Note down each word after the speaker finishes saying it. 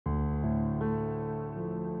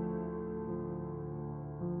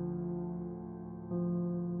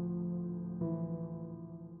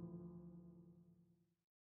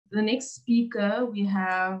the next speaker we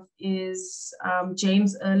have is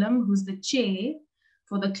James Irlam, who's the chair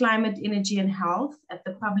for the Climate, Energy and Health at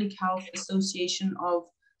the Public Health Association of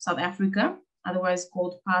South Africa, otherwise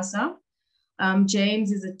called PHASA.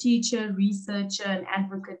 James is a teacher, researcher, and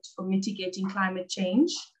advocate for mitigating climate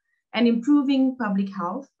change and improving public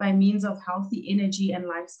health by means of healthy energy and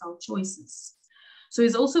lifestyle choices. So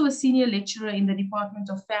he's also a senior lecturer in the Department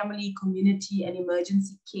of Family, Community and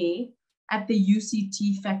Emergency Care at the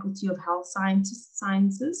UCT Faculty of Health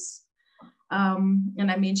Sciences. And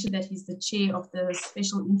I mentioned that he's the chair of the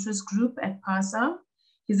Special Interest Group at PHASA.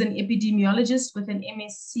 He's an epidemiologist with an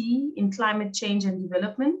MSc in Climate Change and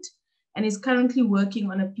Development, and is currently working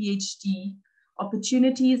on a PhD,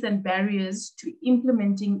 Opportunities and Barriers to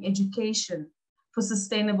Implementing Education for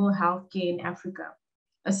Sustainable Healthcare in Africa,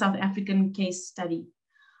 a South African case study.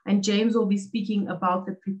 And James will be speaking about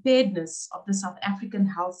the preparedness of the South African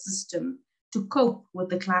health system to cope with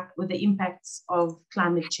the impacts of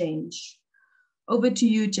climate change. Over to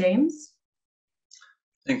you, James.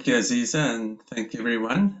 Thank you, Aziza, and thank you,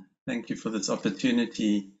 everyone. Thank you for this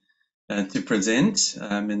opportunity to present.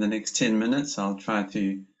 In the next 10 minutes, I'll try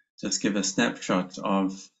to just give a snapshot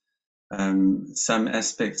of some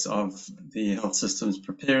aspects of the health system's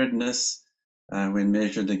preparedness when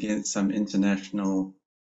measured against some international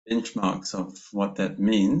benchmarks of what that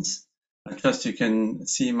means. I trust you can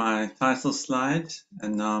see my title slide,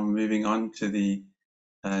 and now I'm moving on to the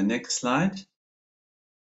next slide.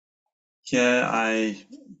 Here I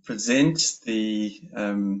present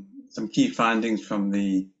some key findings from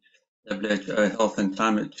the WHO Health and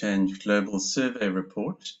Climate Change Global Survey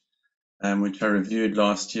Report, which I reviewed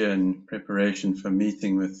last year in preparation for a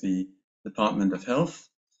meeting with the Department of Health.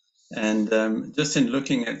 And just in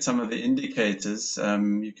looking at some of the indicators,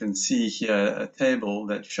 you can see here a table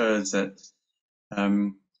that shows that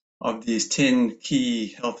of these 10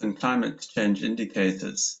 key health and climate change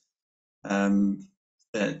indicators,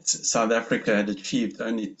 that South Africa had achieved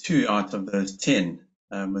only 2 out of those 10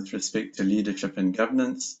 with respect to leadership and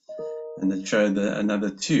governance, and that showed that another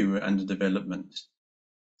 2 were under development.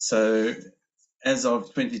 So as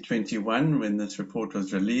of 2021, when this report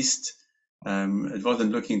was released, it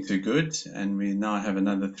wasn't looking too good, and we now have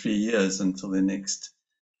another 3 years until the next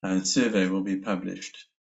survey will be published.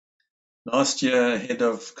 Last year, ahead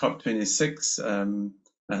of COP26,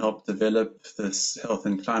 I helped develop this Health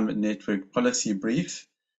and Climate Network policy brief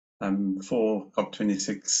for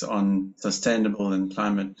COP26 on sustainable and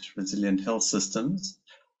climate resilient health systems,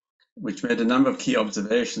 which made a number of key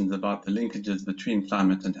observations about the linkages between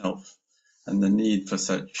climate and health and the need for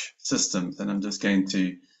such systems. And I'm just going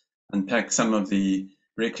to unpack some of the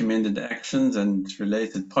recommended actions and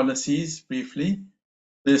related policies briefly.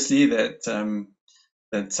 Firstly, that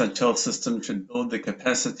such health systems should build the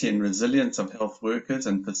capacity and resilience of health workers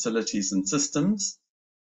and facilities and systems,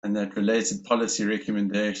 and that related policy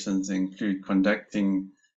recommendations include conducting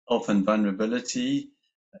health and vulnerability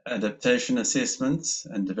adaptation assessments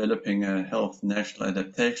and developing a health national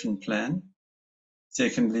adaptation plan.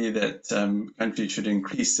 Secondly, that countries should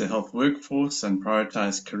increase their health workforce and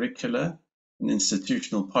prioritize curricula and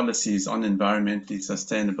institutional policies on environmentally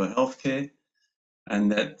sustainable healthcare,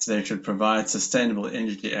 and that they should provide sustainable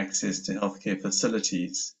energy access to healthcare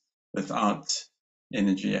facilities without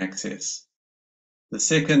energy access. The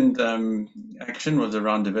second action was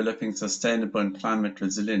around developing sustainable and climate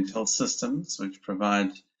resilient health systems, which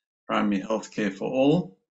provide primary healthcare for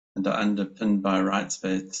all and are underpinned by a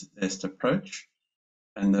rights-based approach.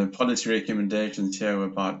 And the policy recommendations here were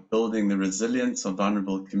about building the resilience of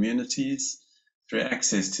vulnerable communities through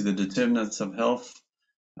access to the determinants of health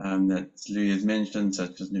that Louis has mentioned,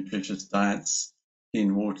 such as nutritious diets,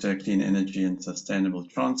 clean water, clean energy, and sustainable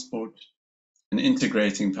transport, and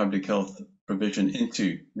integrating public health provision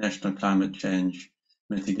into national climate change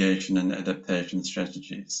mitigation and adaptation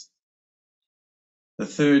strategies. The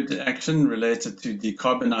third action related to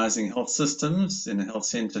decarbonizing health systems in a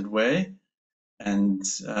health-centered way, and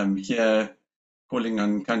here calling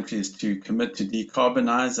on countries to commit to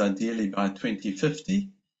decarbonize ideally by 2050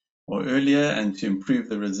 or earlier, and to improve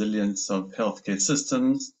the resilience of healthcare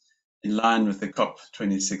systems in line with the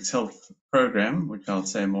COP26 health program, which I'll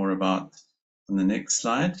say more about on the next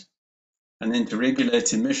slide. And then to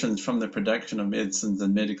regulate emissions from the production of medicines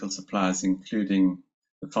and medical supplies, including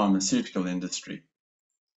the pharmaceutical industry.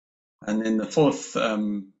 And then the fourth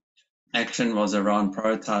action was around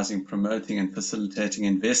prioritizing, promoting, and facilitating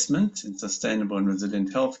investment in sustainable and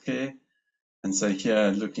resilient healthcare. And so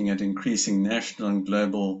here, looking at increasing national and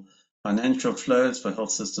global financial flows for health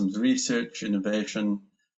systems research, innovation,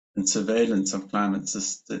 and surveillance of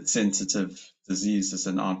climate-sensitive diseases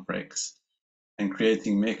and outbreaks, and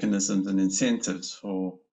creating mechanisms and incentives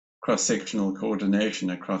for cross-sectional coordination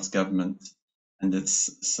across government and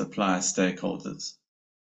its supply stakeholders.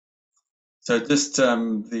 So just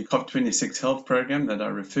the COP26 health program that I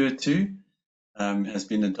referred to has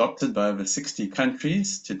been adopted by over 60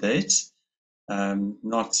 countries to date,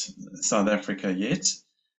 not South Africa yet.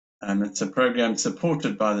 It's a program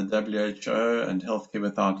supported by the WHO and Healthcare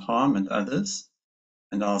Without Harm and others.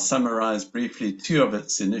 And I'll summarize briefly two of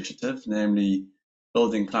its initiatives, namely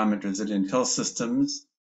building climate resilient health systems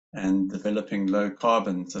and developing low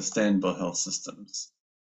carbon sustainable health systems.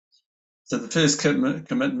 So the first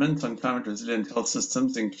commitment on climate resilient health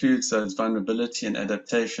systems includes those vulnerability and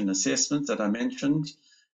adaptation assessments that I mentioned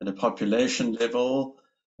at a population level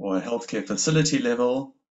or a healthcare facility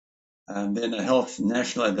level, and then a health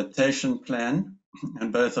national adaptation plan,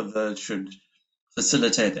 and both of those should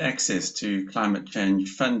facilitate access to climate change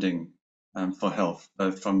funding for health,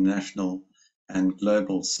 both from national and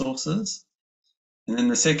global sources. And then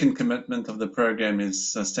the second commitment of the program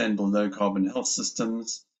is sustainable low carbon health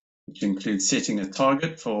systems, which includes setting a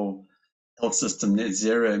target for health system net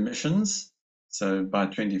zero emissions, so by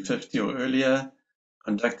 2050 or earlier,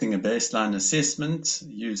 conducting a baseline assessment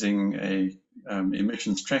using a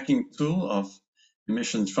emissions tracking tool of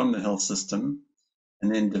emissions from the health system,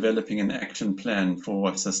 and then developing an action plan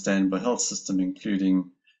for a sustainable health system,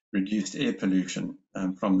 including reduced air pollution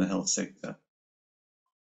from the health sector.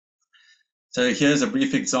 So here's a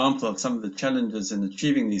brief example of some of the challenges in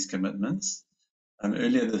achieving these commitments.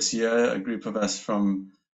 Earlier this year, a group of us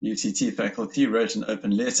from UCT faculty wrote an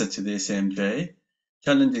open letter to the SAMJ,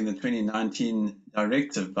 challenging the 2019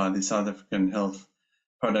 directive by the South African Health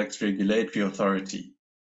Products Regulatory Authority,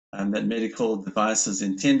 that medical devices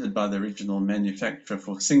intended by the original manufacturer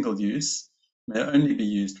for single use may only be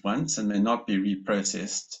used once and may not be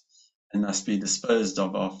reprocessed and must be disposed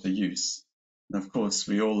of after use. And of course,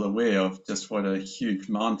 we're all aware of just what a huge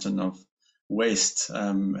mountain of waste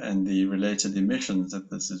and the related emissions that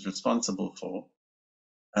this is responsible for.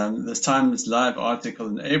 This Times Live article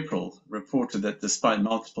in April reported that despite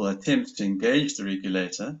multiple attempts to engage the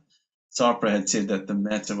regulator, SAHPRA had said that the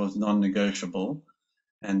matter was non-negotiable,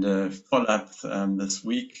 and a follow-up this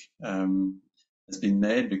week has been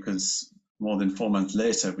made because more than 4 months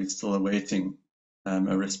later, we're still awaiting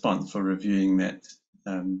a response for reviewing that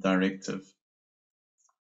directive.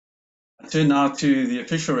 I turn now to the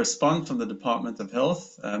official response from the Department of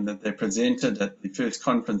Health that they presented at the first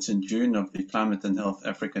conference in June of the Climate and Health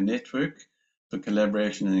Africa Network for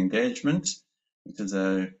Collaboration and Engagement, which is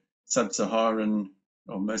a sub-Saharan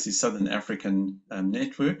or mostly Southern African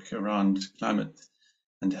network around climate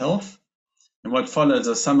and health. And what follows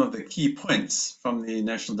are some of the key points from the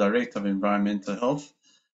National Director of Environmental Health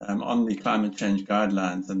on the climate change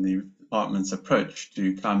guidelines and the department's approach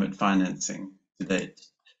to climate financing to date.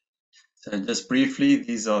 So just briefly,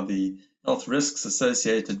 these are the health risks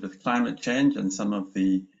associated with climate change and some of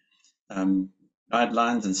the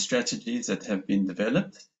guidelines and strategies that have been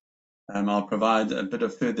developed. I'll provide a bit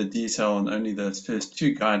of further detail on only those first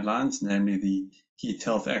two guidelines, namely the Heat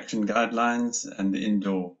Health Action Guidelines and the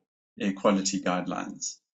Indoor Air Quality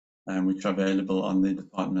Guidelines, which are available on the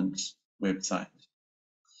department's website.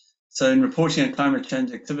 So in reporting on climate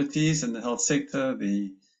change activities in the health sector,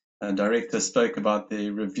 the Director spoke about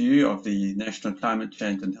the review of the National Climate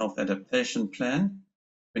Change and Health Adaptation Plan,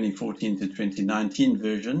 2014 to 2019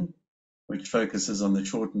 version, which focuses on the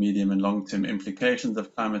short, medium and long-term implications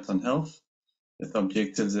of climate on health, with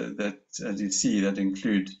objectives that, as you see, that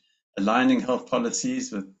include aligning health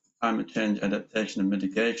policies with climate change adaptation and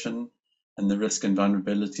mitigation, and the risk and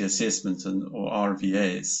vulnerability assessments, or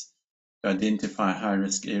RVAs, to identify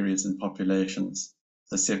high-risk areas and populations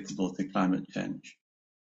susceptible to climate change.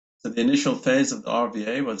 So the initial phase of the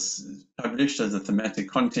RVA was published as a thematic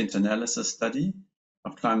content analysis study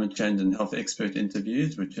of climate change and health expert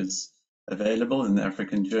interviews, which is available in the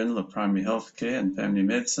African Journal of Primary Healthcare and Family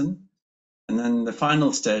Medicine. And then the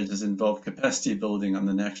final stages involve capacity building on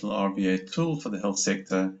the national RVA tool for the health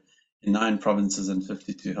sector in 9 provinces and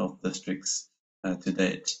 52 health districts to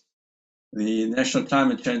date. The National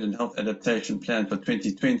Climate Change and Health Adaptation Plan for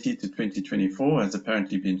 2020 to 2024 has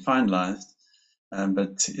apparently been finalized,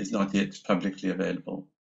 but is not yet publicly available.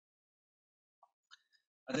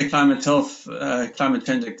 Other climate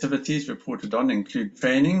change activities reported on include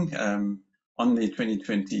training on the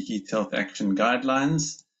 2020 Heat Health Action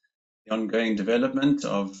Guidelines, the ongoing development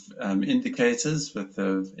of indicators with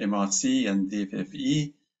the MRC and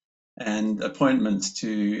DFFE, and appointments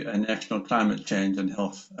to a National Climate Change and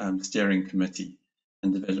Health Steering Committee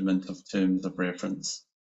and development of terms of reference.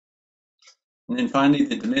 And then finally,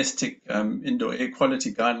 the domestic indoor air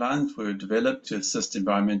quality guidelines were developed to assist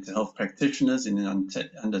environmental health practitioners in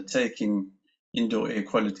undertaking indoor air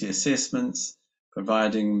quality assessments,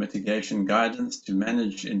 providing mitigation guidance to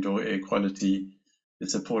manage indoor air quality, to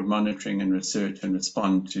support monitoring and research and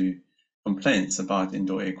respond to complaints about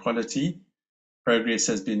indoor air quality. Progress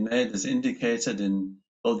has been made, as indicated, in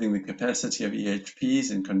building the capacity of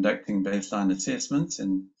EHPs and conducting baseline assessments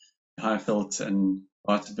in Highveld and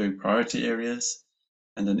Waterberg priority areas,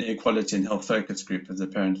 and an air quality and health focus group has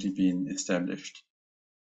apparently been established.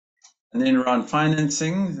 And then around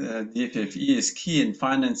financing, the FFE is key in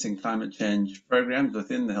financing climate change programs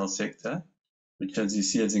within the health sector, which, as you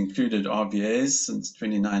see, has included RVAs since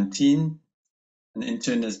 2019. An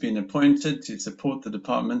intern has been appointed to support the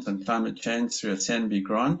Department on Climate Change through a SANBI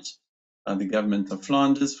grant by the Government of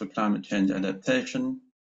Flanders for climate change adaptation,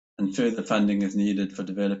 and further funding is needed for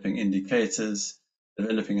developing indicators,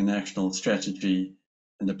 developing a national strategy,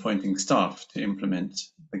 and appointing staff to implement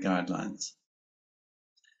the guidelines.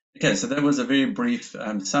 Okay, so that was a very brief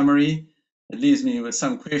summary. It leaves me with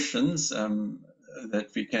some questions that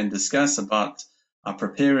we can discuss about our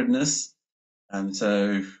preparedness.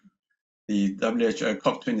 So the WHO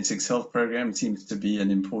COP26 health program seems to be an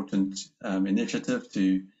important initiative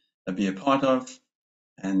to be a part of.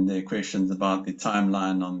 And there are questions about the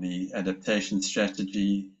timeline on the adaptation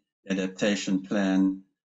strategy, adaptation plan,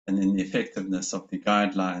 and then the effectiveness of the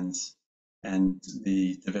guidelines and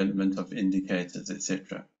the development of indicators,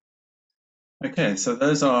 etc. Okay, so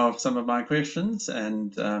those are some of my questions,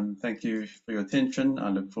 and thank you for your attention. I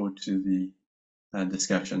look forward to the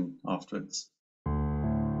discussion afterwards.